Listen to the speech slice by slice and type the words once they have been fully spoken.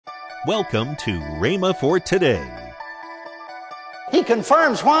Welcome to Rhema for Today. He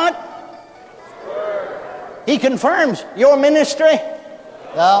confirms what? He confirms your ministry,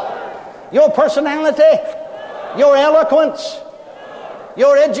 your personality, your eloquence,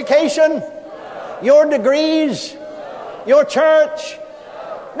 your education, your degrees, your church.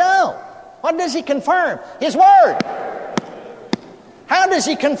 No. What does he confirm? His word. How does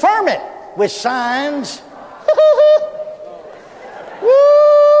he confirm it? With signs.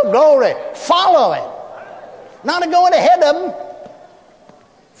 Woo, glory. Following. Not going ahead of them.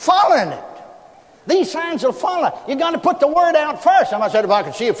 Following it. These signs will follow. You got to put the word out first. Somebody said, if I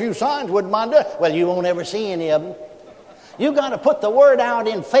could see a few signs, wouldn't mind doing it. Well, you won't ever see any of them. You got to put the word out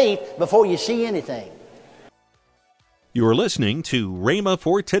in faith before you see anything. You're listening to Rhema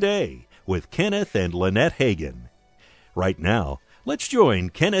for Today with Kenneth and Lynette Hagin. Right now, let's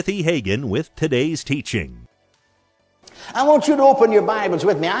join Kenneth E. Hagin with today's teaching. I want you to open your Bibles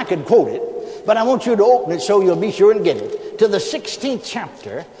with me. I could quote it, but I want you to open it so you'll be sure and get it. To the 16th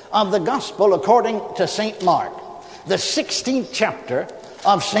chapter of the Gospel according to St. Mark. The 16th chapter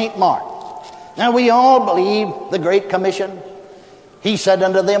of St. Mark. Now we all believe the Great Commission. He said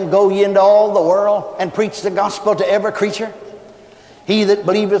unto them, Go ye into all the world and preach the gospel to every creature. He that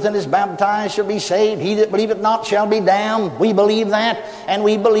believeth and is baptized shall be saved. He that believeth not shall be damned. We believe that, and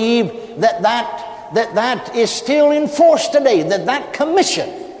we believe that is still in force today, that commission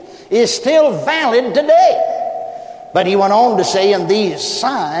is still valid today. But he went on to say, and these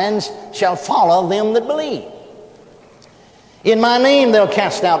signs shall follow them that believe. In my name they'll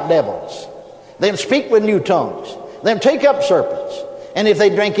cast out devils. They'll speak with new tongues. They'll take up serpents. And if they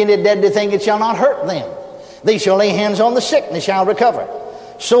drink any deadly thing, it shall not hurt them. They shall lay hands on the sick, and they shall recover.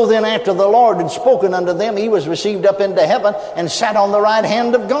 So then after the Lord had spoken unto them, he was received up into heaven and sat on the right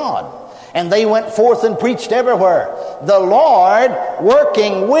hand of God. And they went forth and preached everywhere, the Lord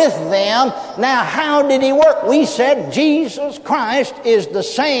working with them. Now, how did he work? We said Jesus Christ is the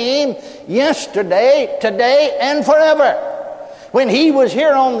same yesterday, today, and forever. When he was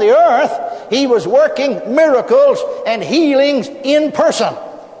here on the earth, he was working miracles and healings in person.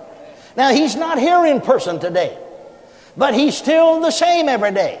 Now, he's not here in person today, but he's still the same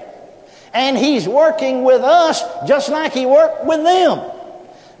every day. And he's working with us just like he worked with them.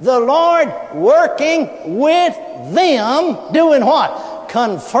 The Lord working with them, doing what?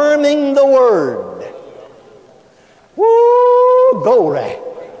 Confirming the word. Woo, glory.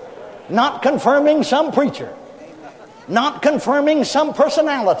 Not confirming some preacher. Not confirming some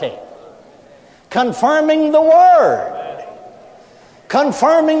personality. Confirming the word.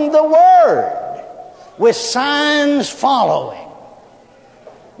 Confirming the word with signs following.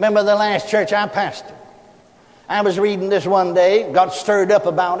 Remember the last church I pastored? I was reading this one day, got stirred up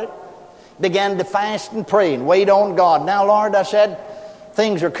about it, began to fast and pray and wait on God. Now, Lord, I said,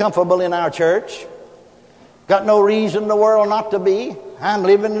 things are comfortable in our church. Got no reason in the world not to be. I'm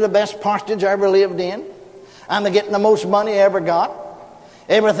living in the best parsonage I ever lived in. I'm getting the most money I ever got.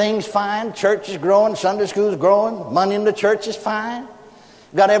 Everything's fine. Church is growing. Sunday school's growing. Money in the church is fine.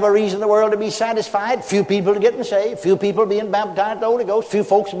 Got every reason in the world to be satisfied. Few people are getting saved. Few people being baptized in the Holy Ghost. Few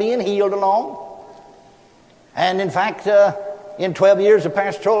folks being healed along. And in fact, in 12 years of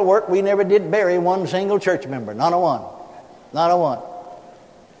pastoral work, we never did bury one single church member. Not a one. Not a one.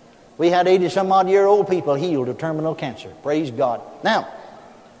 We had 80-some-odd-year-old people healed of terminal cancer. Praise God. Now,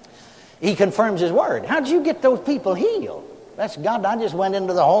 he confirms his word. How did you get those people healed? That's God. I just went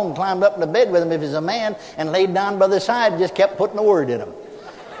into the home, climbed up in the bed with him if he's a man, and laid down by the side and just kept putting the word in him.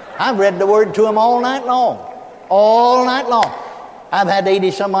 I've read the word to him all night long. All night long. I've had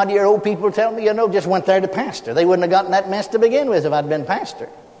 80-some-odd-year-old people tell me, just went there to pastor. They wouldn't have gotten that mess to begin with if I'd been pastor.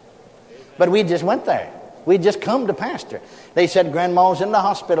 But we just went there. We'd just come to pastor. They said, Grandma's in the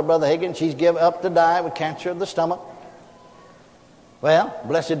hospital, Brother Hagin. She's given up to die with cancer of the stomach. Well,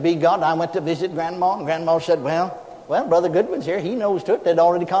 blessed be God. I went to visit Grandma, and Grandma said, well, Brother Goodwin's here. He knows to it. They'd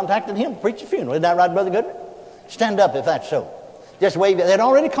already contacted him to preach a funeral. Isn't that right, Brother Goodwin? Stand up if that's so. Just wave. They'd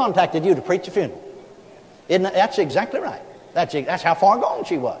already contacted you to preach a funeral. That's exactly right. That's how far gone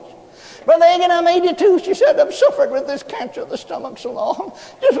she was. Brother Hagin, I'm 82. She said, I've suffered with this cancer of the stomach so long.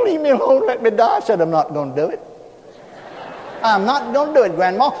 Just leave me alone, let me die. I said, I'm not going to do it. I'm not going to do it,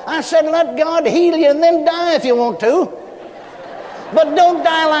 Grandma. I said, let God heal you and then die if you want to. But don't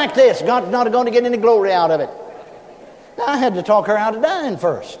die like this. God's not going to get any glory out of it. Now, I had to talk her out of dying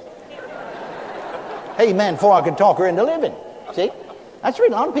first. Amen, before I could talk her into living. See? That's the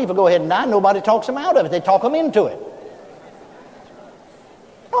reason a lot of people go ahead and die. Nobody talks them out of it. They talk them into it.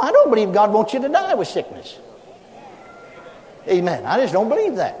 No, I don't believe God wants you to die with sickness. Amen. I just don't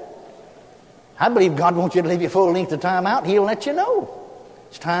believe that. I believe God wants you to live your full length of time out. He'll let you know.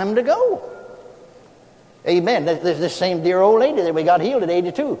 It's time to go. Amen. This same dear old lady that we got healed at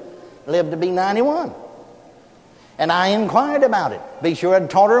 82 lived to be 91. And I inquired about it. Be sure I'd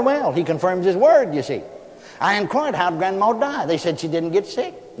taught her well. He confirms his word, you see. I inquired, how'd Grandma die? They said she didn't get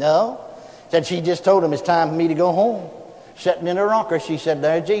sick. No. Said she just told him it's time for me to go home. Sitting in her rocker, she said,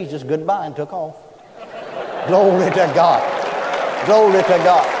 "There's Jesus, goodbye," and took off. Glory to God. Glory to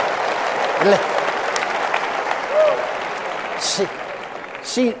God.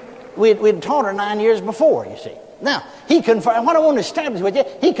 See, we'd taught her 9 years before, you see. Now, he confirms, what I want to establish with you,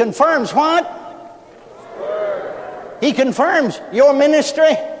 he confirms what? He confirms your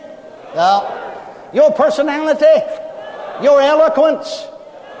ministry, your personality, your eloquence,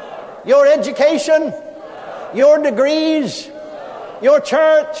 your education, your degrees, your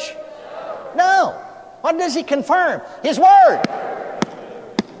church. No. What does he confirm? His word.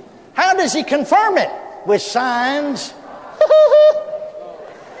 How does he confirm it? With signs.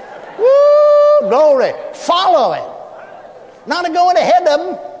 Woo, glory. Following. Not going ahead of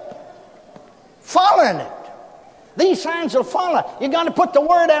them. Following it. These signs will follow. You got to put the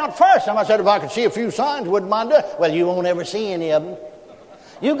word out first. Somebody said, if I could see a few signs, wouldn't mind doing it. Well, you won't ever see any of them.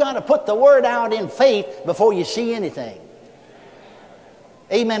 You got to put the word out in faith before you see anything.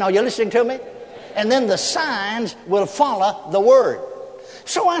 Amen. Are you listening to me? And then the signs will follow the word.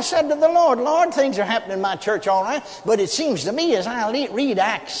 So I said to the Lord, Lord, things are happening in my church all right, but it seems to me as I read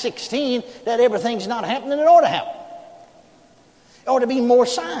Acts 16 that everything's not happening it ought to happen. There ought to be more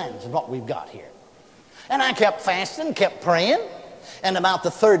signs than what we've got here. And I kept fasting, kept praying, and about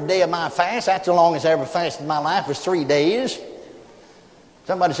the third day of my fast, that's the longest I ever fasted in my life, was 3 days.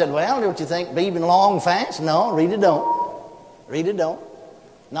 Somebody said, well, don't you think even long fast? No, really don't. Really don't.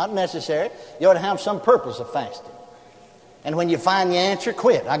 Not necessary. You ought to have some purpose of fasting. And when you find the answer,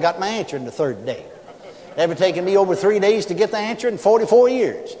 quit. I got my answer in the third day. It ever taken me over 3 days to get the answer in 44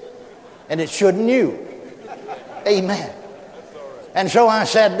 years. And it shouldn't you. Amen. And so I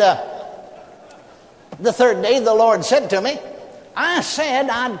said, the third day the Lord said to me, I said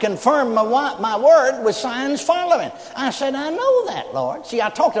I'd confirm my word with signs following. I said, I know that, Lord. See, I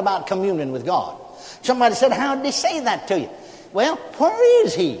talked about communion with God. Somebody said, how did he say that to you? Well, where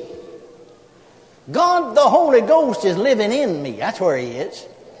is he? God, the Holy Ghost, is living in me. That's where he is.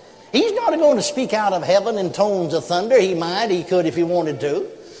 He's not going to speak out of heaven in tones of thunder. He might, he could if he wanted to,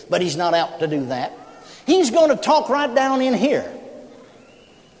 but he's not out to do that. He's going to talk right down in here.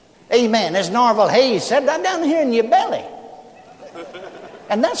 Amen. As Norval Hayes said, right down here in your belly.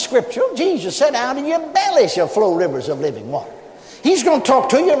 And that's scriptural. Jesus said, out of your belly shall flow rivers of living water. He's going to talk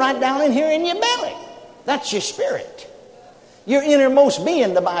to you right down in here in your belly. That's your spirit. Your innermost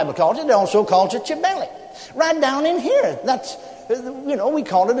being, the Bible calls it. It also calls it your belly. Right down in here. That's, we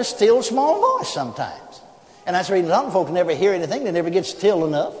call it a still small voice sometimes. And that's the reason some folks never hear anything. They never get still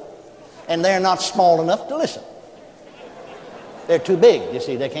enough. And they're not small enough to listen. They're too big, you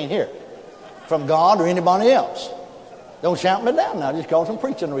see. They can't hear from God or anybody else. Don't shout me down now, just because I'm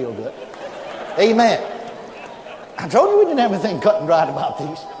preaching real good. Amen. I told you we didn't have anything cut and dried about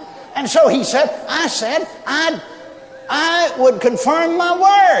these. And so he said, I would confirm my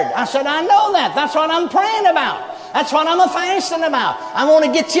word. I said, I know that. That's what I'm praying about. That's what I'm fasting about. I want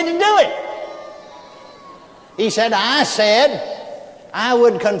to get you to do it. He said, I said I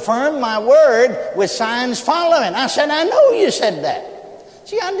would confirm my word with signs following. I said, I know you said that.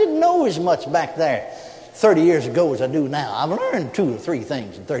 See, I didn't know as much back there 30 years ago as I do now. I've learned 2 or 3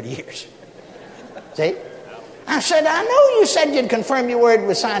 things in 30 years. See? I said, I know you said you'd confirm your word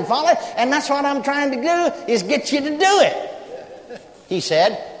with sign following, and that's what I'm trying to do, is get you to do it. He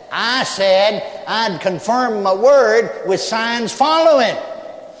said, I said I'd confirm my word with signs following.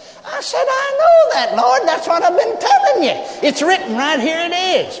 I said, I know that, Lord. That's what I've been telling you. It's written right here it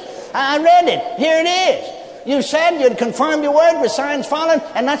is. I read it. Here it is. You said you'd confirm your word with signs following,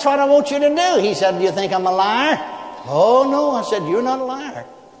 and that's what I want you to do. He said, do you think I'm a liar? Oh, no. I said, you're not a liar.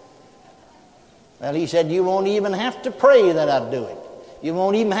 Well, he said, you won't even have to pray that I'll do it. You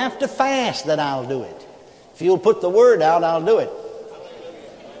won't even have to fast that I'll do it. If you'll put the word out, I'll do it.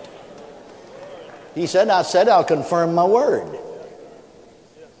 He said, I'll confirm my word.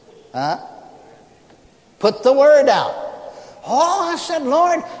 Huh? Put the word out. Oh, I said,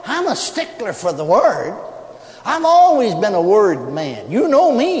 Lord, I'm a stickler for the word. I've always been a word man. You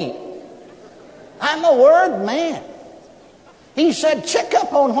know me. I'm a word man. He said, check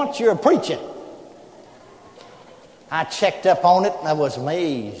up on what you're preaching. I checked up on it and I was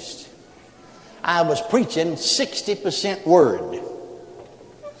amazed. I was preaching 60% word.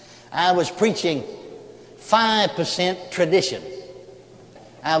 I was preaching 5% tradition.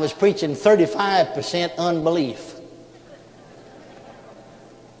 I was preaching 35% unbelief.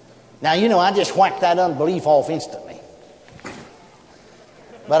 Now, I just whacked that unbelief off instantly.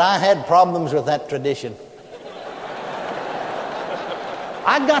 But I had problems with that tradition.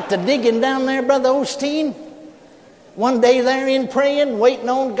 I got to digging down there, Brother Osteen. One day there in praying, waiting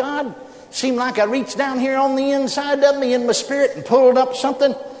on God. Seemed like I reached down here on the inside of me in my spirit and pulled up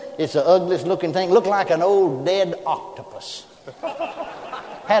something. It's the ugliest looking thing. Looked like an old dead octopus.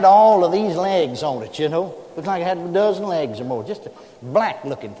 Had all of these legs on it, Looked like it had a dozen legs or more. Just a black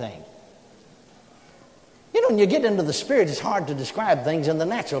looking thing. When you get into the spirit, it's hard to describe things in the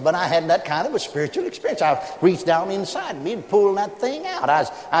natural, but I had that kind of a spiritual experience. I reached down inside me and pulled that thing out. I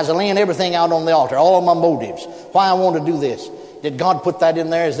was laying everything out on the altar, all my motives, why I want to do this. Did God put that in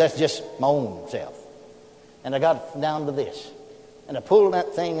there? Is that just my own self? And I got down to this, and I pulled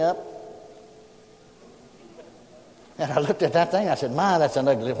that thing up, and I looked at that thing. I said, "My, that's an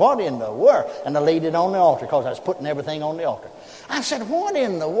ugly. What in the world?" And I laid it on the altar because I was putting everything on the altar. I said, "What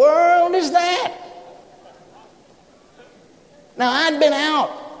in the world is that?" Now, I'd been out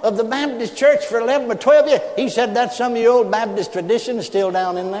of the Baptist church for 11 or 12 years. He said, "That's some of your old Baptist tradition still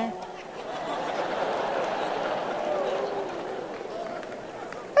down in there."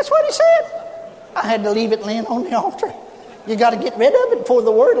 That's what he said. I had to leave it laying on the altar. You got to get rid of it before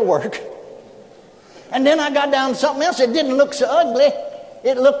the word will work. And then I got down to something else. It didn't look so ugly.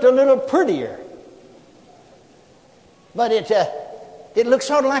 It looked a little prettier. But it looked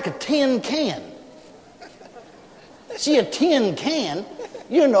sort of like a tin can. See, a tin can,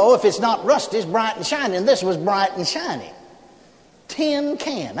 if it's not rusty, it's bright and shiny. And this was bright and shiny. Tin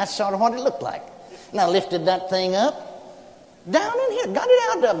can. That's sort of what it looked like. And I lifted that thing up, down in here, got it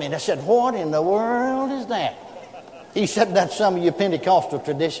out of me. And I said, "What in the world is that?" He said, "That's some of your Pentecostal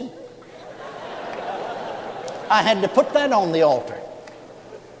tradition." I had to put that on the altar.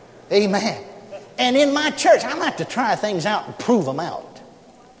 Amen. And in my church, I like to try things out and prove them out.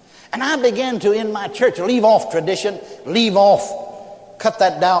 And I began to, in my church, leave off tradition, cut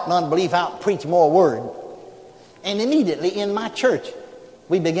that doubt and unbelief out, and preach more word. And immediately in my church,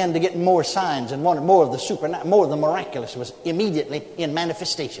 we began to get more signs and more of the supernatural, more of the miraculous was immediately in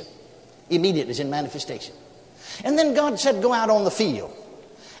manifestation. Immediately is in manifestation. And then God said, "Go out on the field."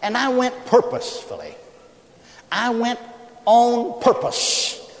 And I went purposefully. I went on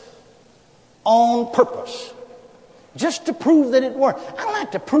purpose. On purpose. Just to prove that it worked. I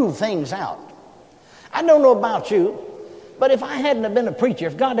like to prove things out. I don't know about you, but if I hadn't have been a preacher,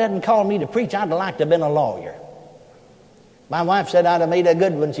 if God hadn't called me to preach, I'd have liked to have been a lawyer. My wife said I'd have made a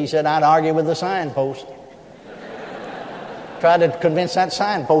good one. She said I'd argue with the signpost. Try to convince that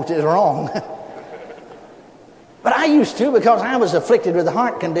signpost is wrong. But I used to, because I was afflicted with a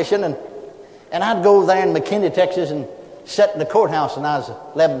heart condition, and I'd go there in McKinney, Texas, and sit in the courthouse when I was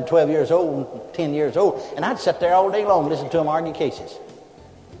 11, 12 years old, 10 years old, and I'd sit there all day long listening to them argue cases.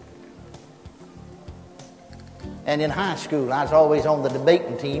 And in high school, I was always on the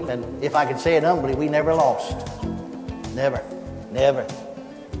debating team, and if I could say it humbly, we never lost. Never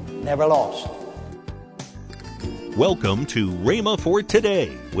lost. Welcome to Rhema for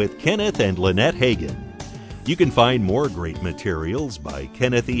Today with Kenneth and Lynette Hagin. You can find more great materials by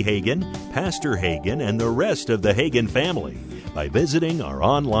Kenneth E. Hagin, Pastor Hagin, and the rest of the Hagin family by visiting our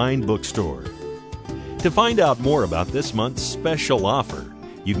online bookstore. To find out more about this month's special offer,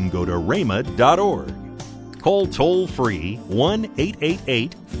 you can go to rhema.org. Call toll-free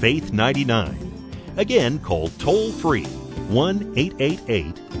 1-888-FAITH-99. Again, call toll-free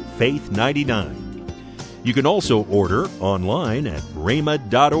 1-888-FAITH-99. You can also order online at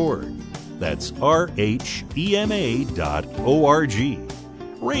rhema.org. That's rhema.org.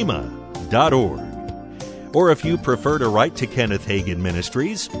 rhema.org. Or if you prefer to write to Kenneth Hagin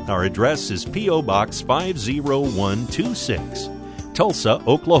Ministries, our address is P.O. Box 50126, Tulsa,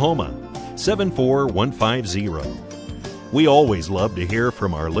 Oklahoma 74150. We always love to hear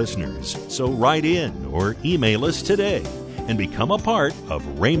from our listeners, so write in or email us today and become a part of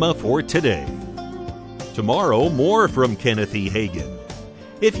Rhema for Today. Tomorrow, more from Kenneth E. Hagin.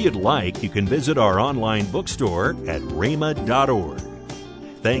 If you'd like, you can visit our online bookstore at rhema.org.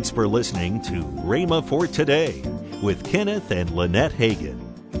 Thanks for listening to Rhema for Today with Kenneth and Lynette Hagin.